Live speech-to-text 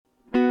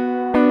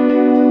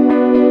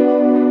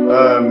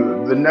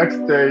The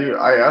next day,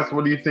 I asked,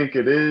 "What do you think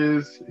it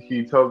is?"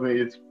 He tells me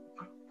it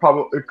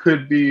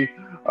could be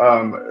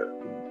what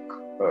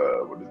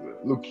is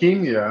it,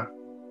 leukemia.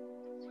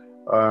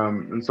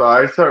 And so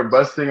I start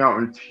busting out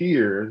in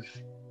tears.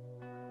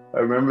 I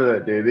remember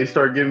that day. They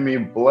start giving me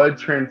blood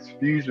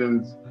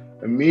transfusions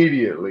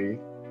immediately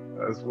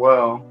as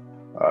well.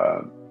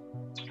 Uh,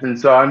 and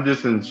so I'm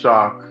just in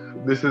shock.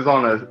 This is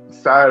on a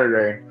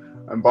Saturday.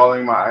 I'm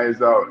bawling my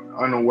eyes out,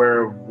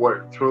 unaware of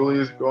what truly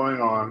is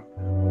going on.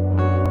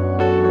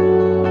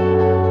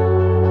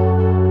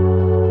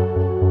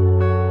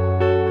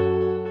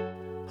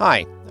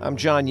 Hi, I'm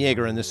John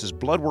Yeager, and this is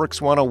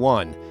Bloodworks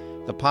 101,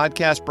 the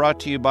podcast brought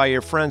to you by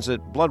your friends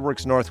at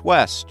Bloodworks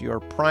Northwest,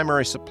 your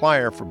primary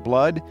supplier for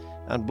blood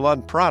and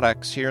blood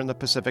products here in the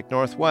Pacific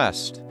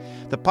Northwest.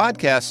 The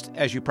podcast,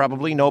 as you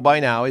probably know by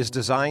now, is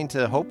designed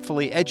to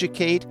hopefully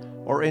educate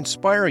or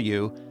inspire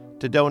you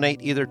to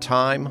donate either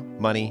time,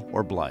 money,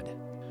 or blood.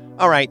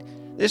 All right,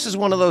 this is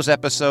one of those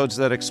episodes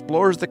that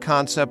explores the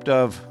concept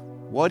of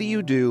what do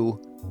you do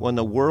when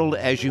the world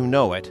as you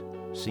know it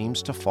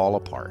seems to fall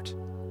apart?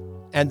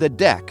 And the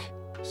deck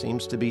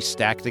seems to be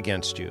stacked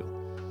against you.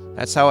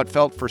 That's how it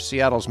felt for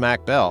Seattle's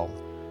Mac Bell.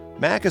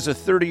 Mac is a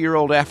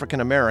 30-year-old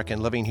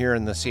African-American living here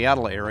in the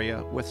Seattle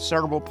area with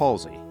cerebral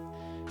palsy.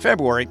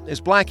 February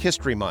is Black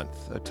History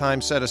Month, a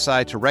time set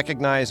aside to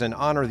recognize and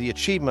honor the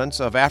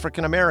achievements of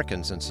African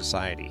Americans in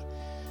society.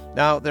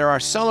 Now, there are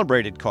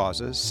celebrated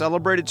causes,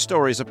 celebrated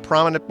stories of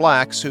prominent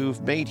blacks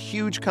who've made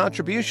huge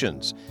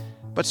contributions.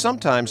 But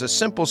sometimes a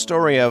simple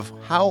story of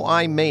how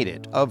I made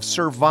it, of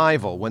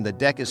survival when the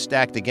deck is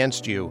stacked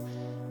against you,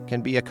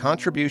 can be a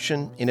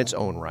contribution in its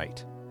own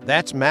right.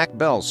 That's Mac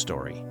Bell's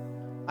story.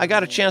 I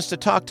got a chance to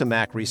talk to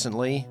Mac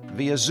recently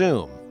via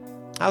Zoom.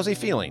 How's he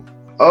feeling?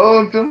 Oh,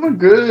 I'm feeling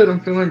good. I'm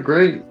feeling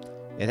great.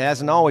 It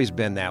hasn't always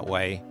been that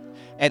way.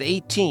 At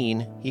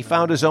 18, he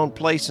found his own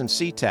place in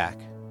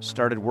SeaTac,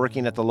 started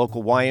working at the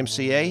local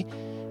YMCA,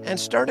 and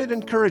started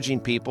encouraging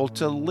people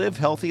to live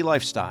healthy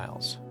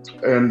lifestyles.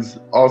 And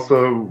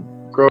also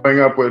growing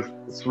up with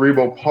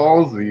cerebral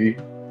palsy,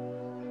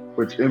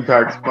 which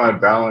impacts my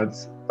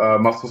balance,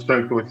 muscle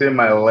strength within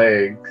my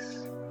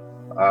legs,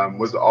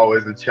 was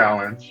always a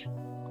challenge.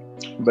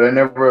 But I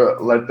never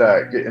let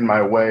that get in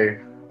my way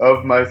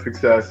of my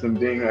success and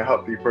being a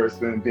healthy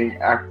person, being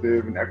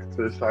active and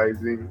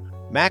exercising.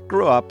 Mac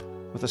grew up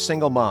with a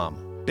single mom,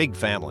 big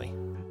family.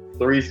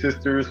 3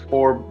 sisters,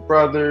 4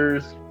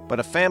 brothers. But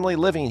a family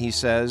living, he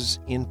says,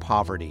 in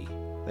poverty.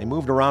 They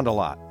moved around a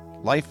lot.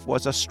 Life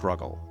was a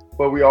struggle.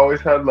 But we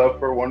always had love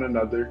for one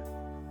another.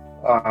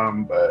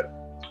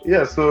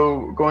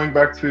 So going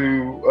back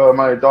to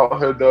my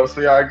adulthood though,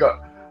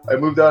 I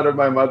moved out of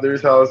my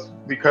mother's house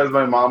because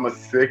my mom was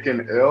sick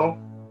and ill.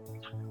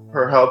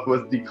 Her health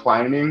was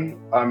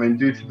declining, and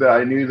due to that,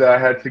 I knew that I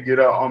had to get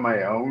out on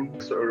my own.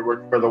 So I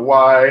worked for the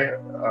Y,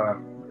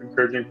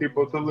 encouraging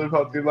people to live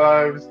healthy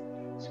lives,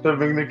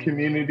 serving the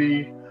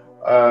community,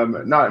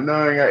 not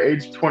knowing at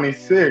age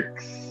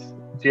 26,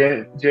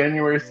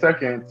 January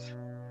 2nd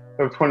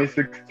of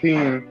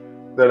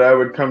 2016, that I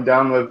would come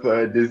down with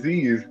a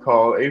disease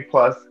called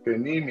aplastic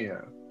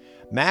anemia.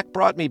 Mac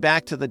brought me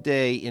back to the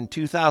day in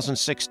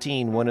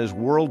 2016 when his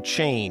world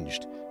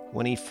changed,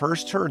 when he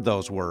first heard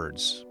those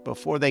words,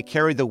 before they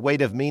carried the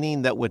weight of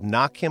meaning that would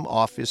knock him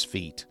off his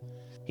feet.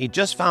 He'd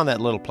just found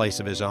that little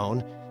place of his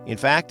own. In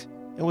fact,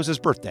 it was his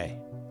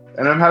birthday.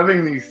 And I'm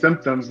having these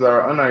symptoms that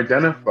are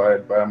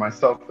unidentified by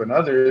myself and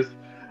others.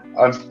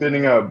 I'm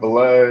spitting out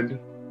blood.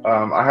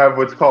 I have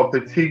what's called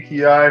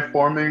petechiae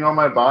forming on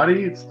my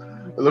body. It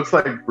looks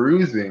like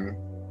bruising.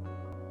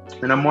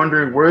 And I'm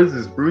wondering, where is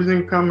this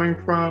bruising coming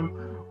from?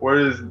 Why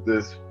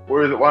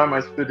am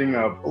I spitting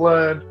out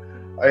blood?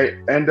 I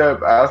end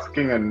up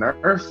asking a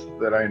nurse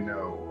that I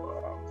know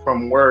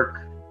from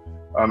work,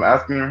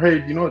 asking her, hey,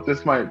 do you know what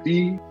this might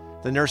be?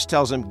 The nurse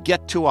tells him,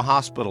 get to a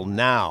hospital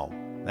now.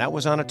 That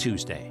was on a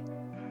Tuesday.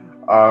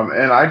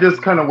 And I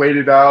just kind of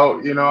waited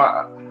out,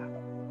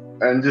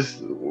 and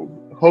just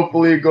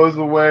hopefully it goes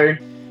away.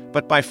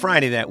 But by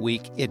Friday that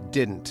week, it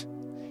didn't.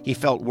 He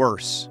felt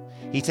worse.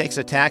 He takes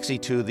a taxi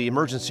to the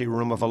emergency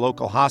room of a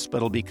local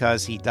hospital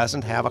because he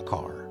doesn't have a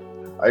car.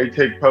 I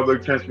take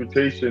public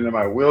transportation in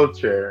my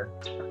wheelchair.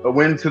 I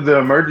went to the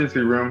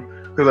emergency room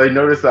because I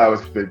noticed I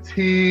was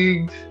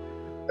fatigued,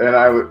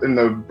 and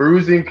the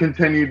bruising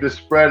continued to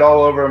spread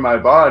all over my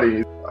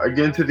body. I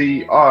get into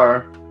the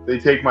ER, they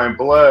take my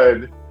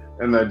blood,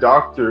 and the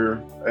doctor,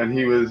 and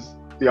he was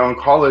the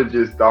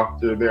oncologist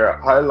doctor there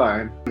at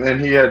Highline, and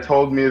he had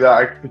told me that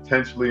I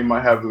potentially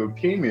might have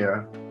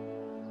leukemia.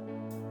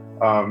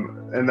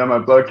 And that my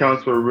blood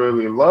counts were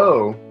really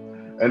low,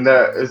 and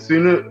that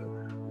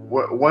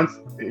once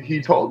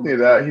he told me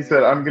that, he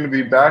said, I'm going to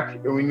be back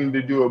and we need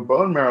to do a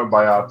bone marrow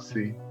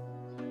biopsy.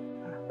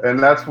 And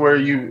that's where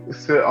you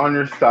sit on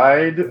your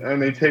side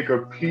and they take a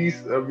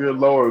piece of your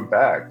lower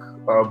back,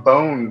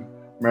 bone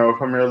marrow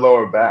from your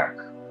lower back.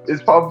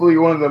 It's probably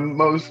one of the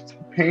most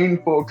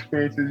painful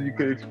experiences you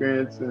could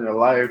experience in your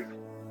life,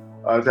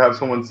 to have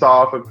someone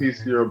saw off a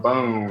piece of your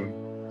bone.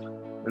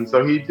 And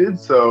so he did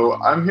so.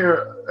 I'm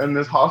here in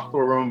this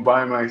hospital room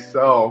by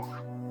myself.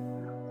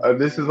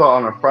 This is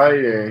on a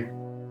Friday.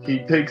 He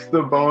takes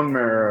the bone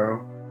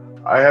marrow.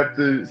 I have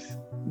to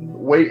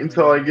wait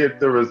until I get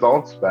the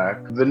results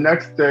back. The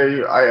next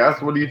day, I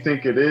ask, "What do you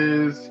think it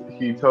is?"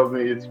 He tells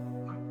me it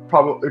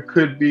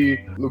could be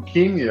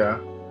leukemia.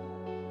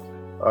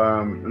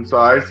 And so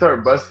I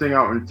start busting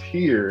out in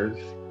tears.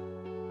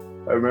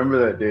 I remember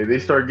that day. They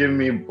start giving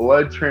me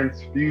blood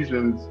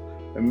transfusions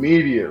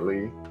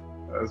immediately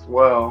as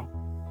well.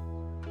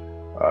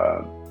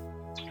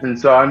 And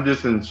so I'm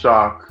just in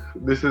shock.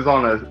 This is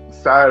on a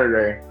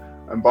Saturday.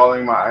 I'm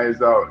bawling my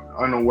eyes out,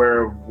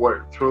 unaware of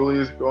what truly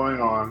is going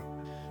on.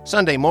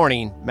 Sunday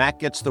morning, Mac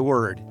gets the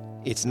word.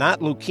 It's not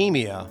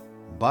leukemia,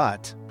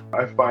 but...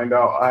 I find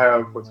out I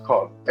have what's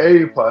called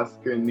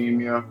aplastic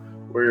anemia,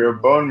 where your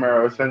bone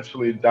marrow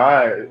essentially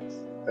dies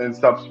and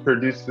stops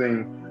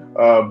producing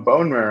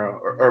bone marrow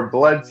or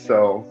blood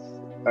cells.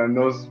 And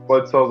those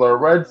blood cells are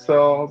red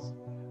cells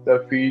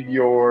that feed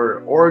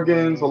your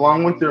organs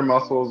along with your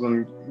muscles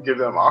and give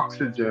them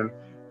oxygen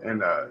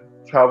and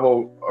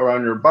travel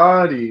around your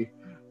body.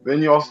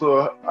 Then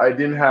I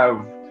didn't have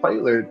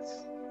platelets,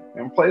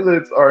 and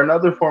platelets are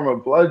another form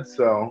of blood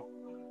cell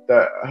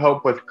that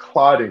help with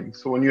clotting.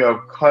 So when you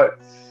have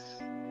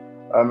cuts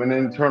and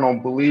internal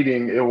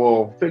bleeding, it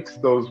will fix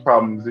those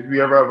problems. If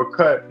you ever have a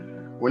cut,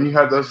 when you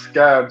have those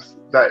scabs,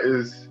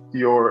 those are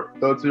your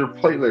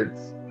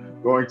platelets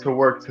going to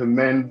work to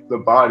mend the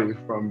body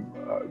from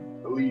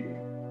bleeding.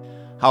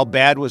 How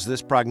bad was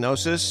this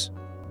prognosis?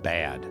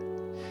 Bad.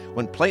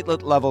 When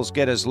platelet levels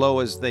get as low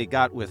as they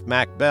got with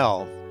Mac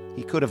Bell,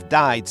 he could have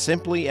died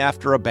simply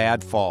after a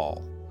bad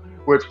fall.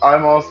 Which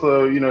I'm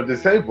also,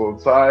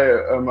 disabled. So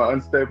I am an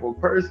unstable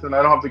person.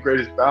 I don't have the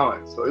greatest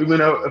balance. So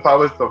even if I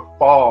was to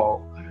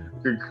fall,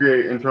 it could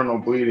create internal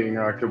bleeding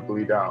and I could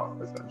bleed out,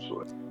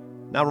 essentially.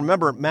 Now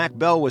remember, Mac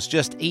Bell was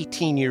just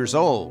 18 years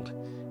old.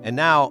 And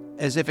now,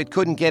 as if it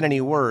couldn't get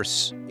any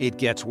worse, it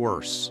gets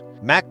worse.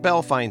 Mac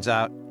Bell finds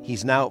out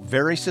he's now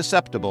very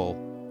susceptible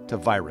to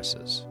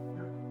viruses.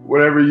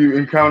 Whenever you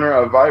encounter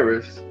a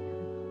virus,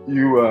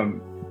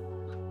 you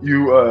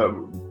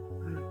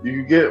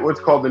get what's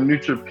called the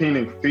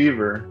neutropenic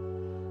fever,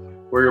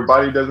 where your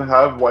body doesn't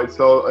have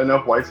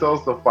enough white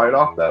cells to fight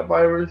off that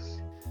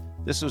virus.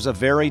 This was a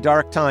very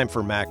dark time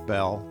for Mac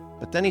Bell,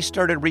 but then he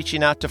started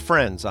reaching out to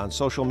friends on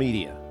social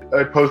media.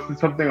 I posted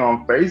something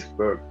on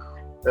Facebook,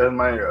 and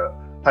my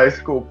high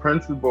school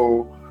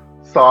principal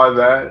saw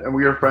that, and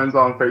we were friends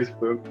on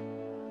Facebook.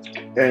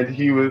 And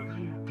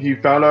he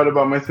found out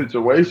about my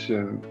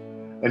situation,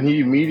 and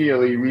he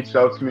immediately reached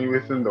out to me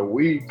within the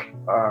week,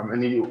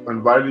 and he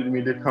invited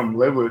me to come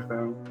live with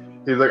him.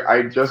 He's like,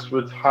 "I just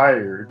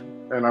retired,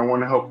 and I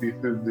want to help you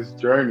through this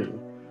journey."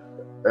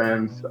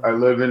 And I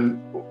live in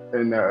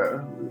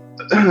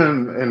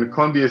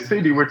Columbia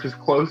City, which is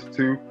close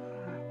to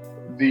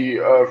the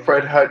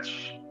Fred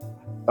Hutch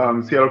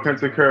Seattle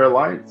Cancer Care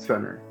Alliance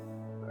Center,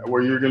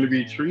 where you're going to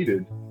be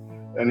treated.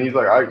 And he's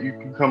like, "You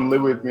can come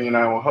live with me, and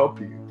I will help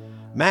you."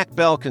 Mac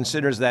Bell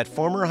considers that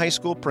former high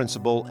school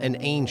principal an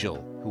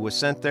angel who was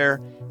sent there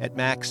at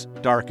Mac's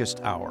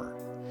darkest hour.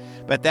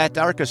 But that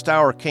darkest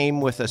hour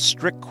came with a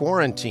strict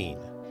quarantine.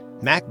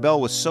 Mac Bell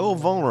was so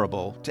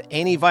vulnerable to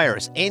any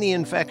virus, any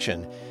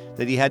infection,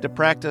 that he had to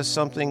practice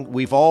something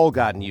we've all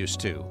gotten used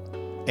to: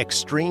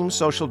 extreme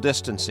social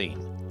distancing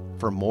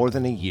for more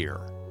than a year.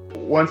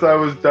 Once I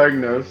was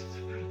diagnosed,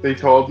 they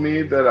told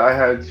me that I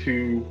had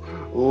to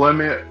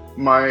limit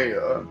my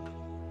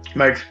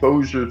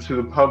exposure to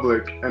the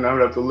public, and I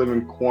would have to live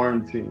in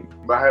quarantine.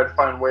 But I had to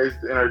find ways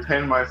to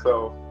entertain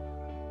myself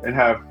and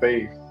have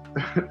faith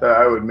that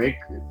I would make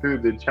it through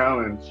the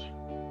challenge.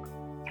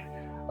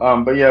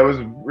 But yeah, it was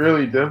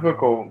really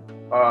difficult.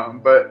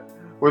 But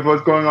with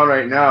what's going on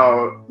right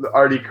now, I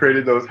already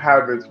created those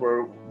habits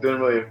where it didn't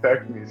really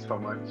affect me so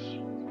much.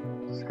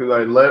 Just because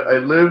I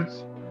lived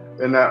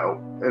in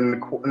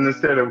the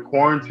state of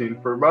quarantine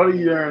for about a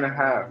year and a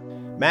half.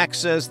 Mac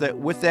says that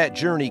with that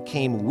journey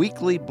came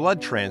weekly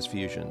blood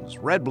transfusions,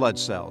 red blood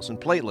cells, and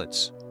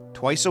platelets,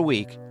 twice a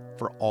week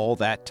for all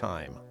that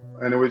time.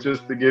 And it was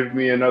just to give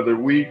me another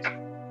week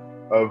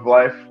of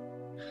life.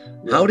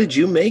 How did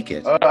you make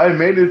it? I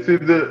made it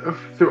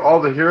through all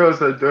the heroes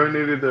that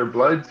donated their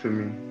blood to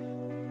me.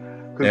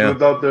 Because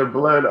without their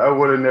blood, I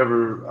would have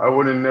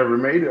never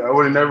made it. I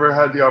would have never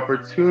had the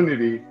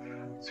opportunity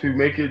to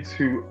make it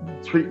to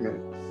treatment.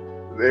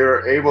 They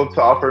were able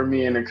to offer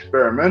me an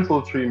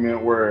experimental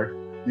treatment where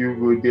you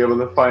would be able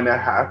to find a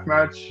half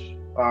match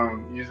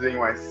using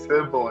my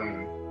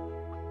sibling,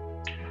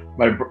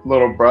 my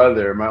little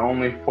brother, my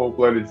only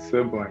full-blooded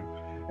sibling.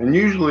 And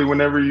usually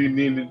whenever you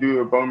need to do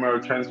a bone marrow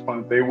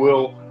transplant, they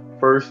will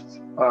first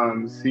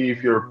see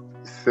if your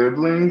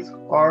siblings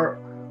are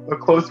a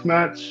close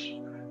match.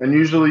 And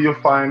usually you'll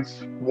find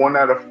 1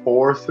 out of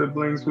 4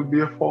 siblings would be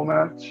a full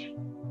match.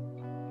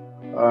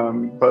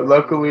 But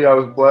luckily I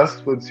was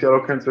blessed with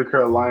Seattle Cancer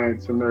Care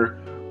Alliance and their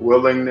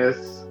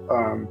willingness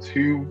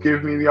to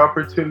give me the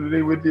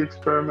opportunity with the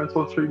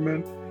experimental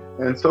treatment.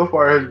 And so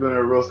far it has been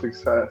a real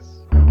success.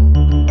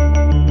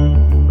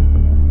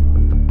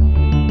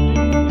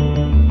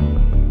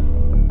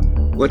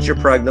 What's your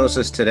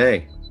prognosis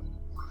today?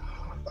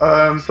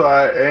 So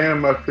I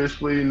am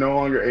officially no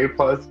longer A+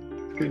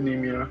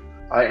 anemia.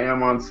 I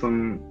am on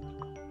some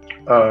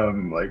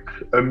like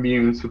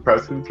immune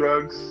suppressive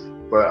drugs,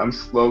 but I'm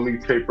slowly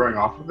tapering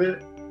off of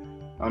it.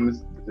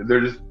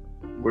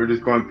 We're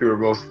just going through a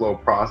real slow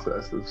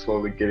process of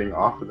slowly getting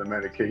off of the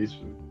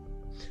medication.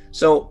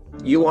 So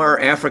you are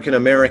African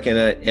American,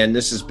 and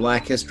this is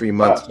Black History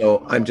Month.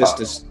 So I'm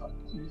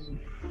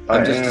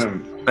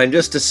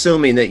just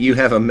assuming that you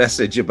have a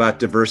message about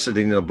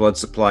diversity in the blood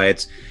supply.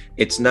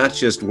 It's not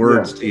just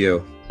words to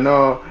you.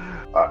 No,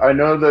 I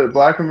know that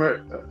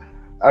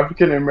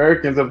African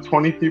Americans have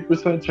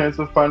 23% chance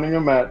of finding a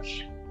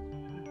match.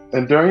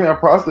 And during that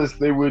process,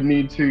 they would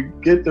need to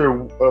get their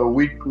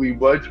weekly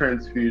blood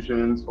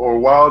transfusions, or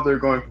while they're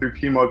going through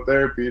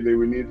chemotherapy, they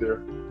would need their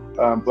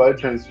blood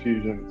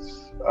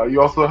transfusions.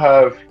 You also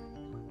have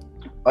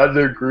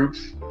other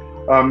groups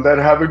that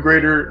have a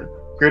greater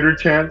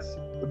chance.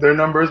 Their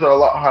numbers are a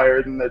lot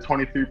higher than the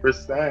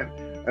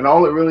 23%. And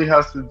all it really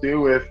has to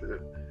do with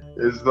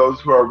is those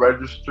who are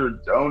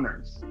registered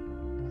donors.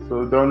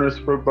 So donors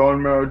for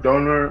bone marrow,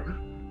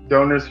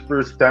 donors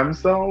for stem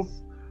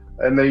cells,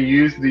 and they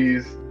use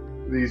these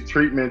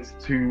treatments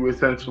to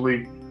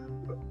essentially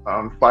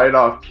fight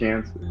off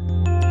cancer.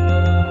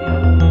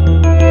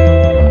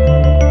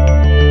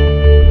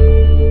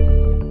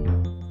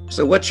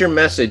 So what's your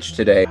message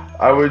today?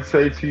 I would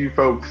say to you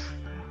folks,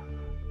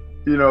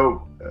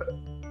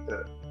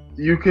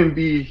 you can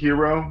be a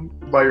hero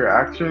by your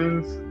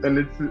actions, and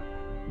it's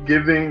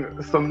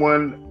giving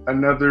someone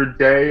another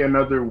day,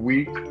 another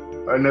week,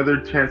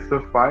 another chance to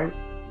fight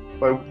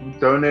by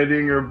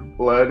donating your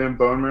blood and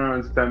bone marrow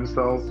and stem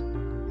cells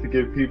to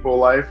give people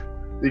life,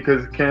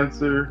 because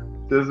cancer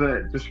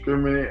doesn't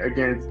discriminate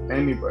against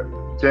anybody.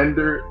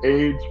 Gender,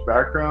 age,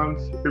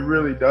 backgrounds, it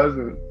really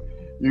doesn't.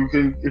 You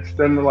can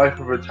extend the life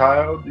of a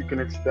child, you can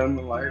extend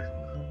the life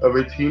of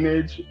a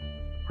teenage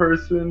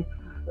person,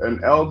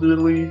 an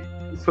elderly,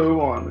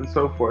 so on and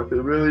so forth.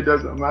 It really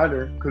doesn't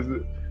matter, because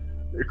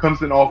it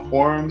comes in all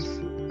forms,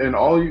 and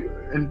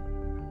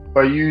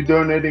by you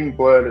donating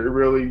blood, it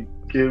really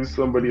gives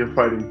somebody a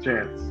fighting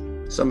chance.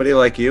 Somebody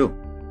like you.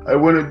 I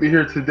wouldn't be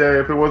here today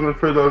if it wasn't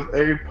for those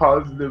A+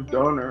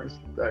 donors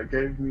that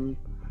gave me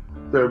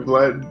their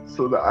blood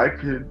so that I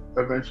could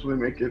eventually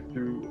make it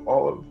through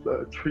all of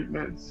the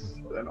treatments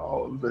and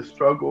all of the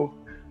struggle.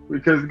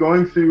 Because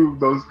going through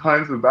those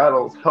kinds of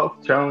battles,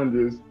 health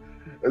challenges,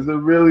 is a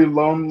really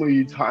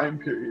lonely time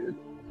period,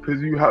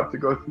 because you have to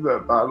go through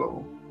that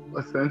battle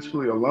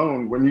essentially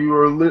alone when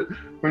you're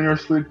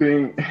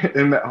sleeping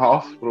in that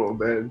hospital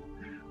bed,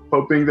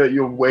 hoping that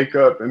you'll wake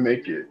up and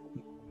make it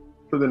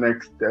for the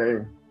next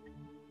day.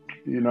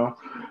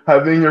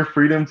 Having your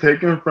freedom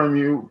taken from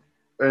you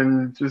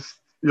and just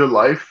your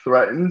life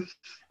threatened.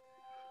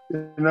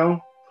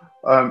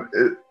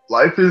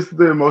 Life is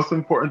the most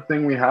important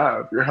thing we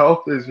have. Your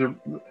health is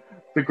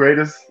the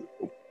greatest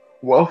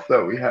wealth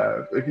that we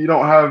have. If you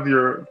don't have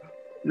your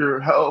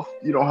health,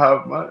 you don't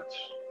have much.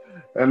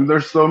 And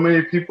there's so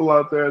many people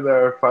out there that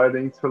are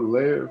fighting to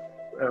live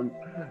and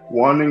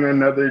wanting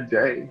another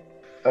day.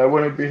 I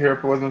wouldn't be here if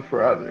it wasn't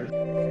for others.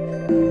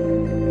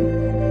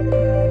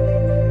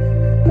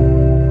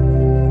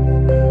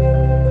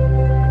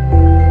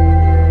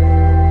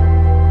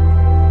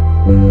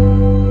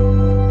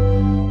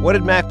 What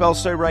did Mac Bell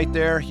say right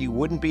there? He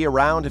wouldn't be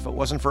around if it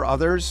wasn't for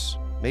others.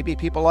 Maybe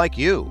people like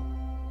you.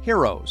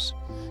 Heroes.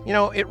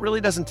 It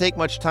really doesn't take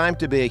much time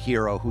to be a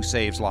hero who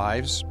saves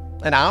lives.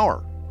 An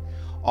hour.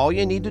 All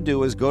you need to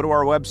do is go to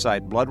our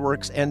website,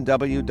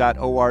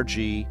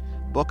 bloodworksnw.org,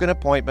 book an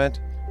appointment,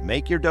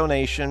 make your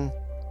donation,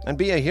 and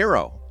be a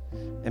hero.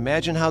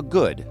 Imagine how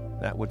good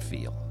that would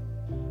feel.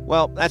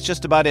 Well, that's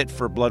just about it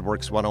for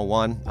Bloodworks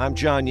 101. I'm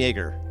John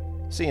Yeager.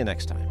 See you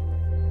next time.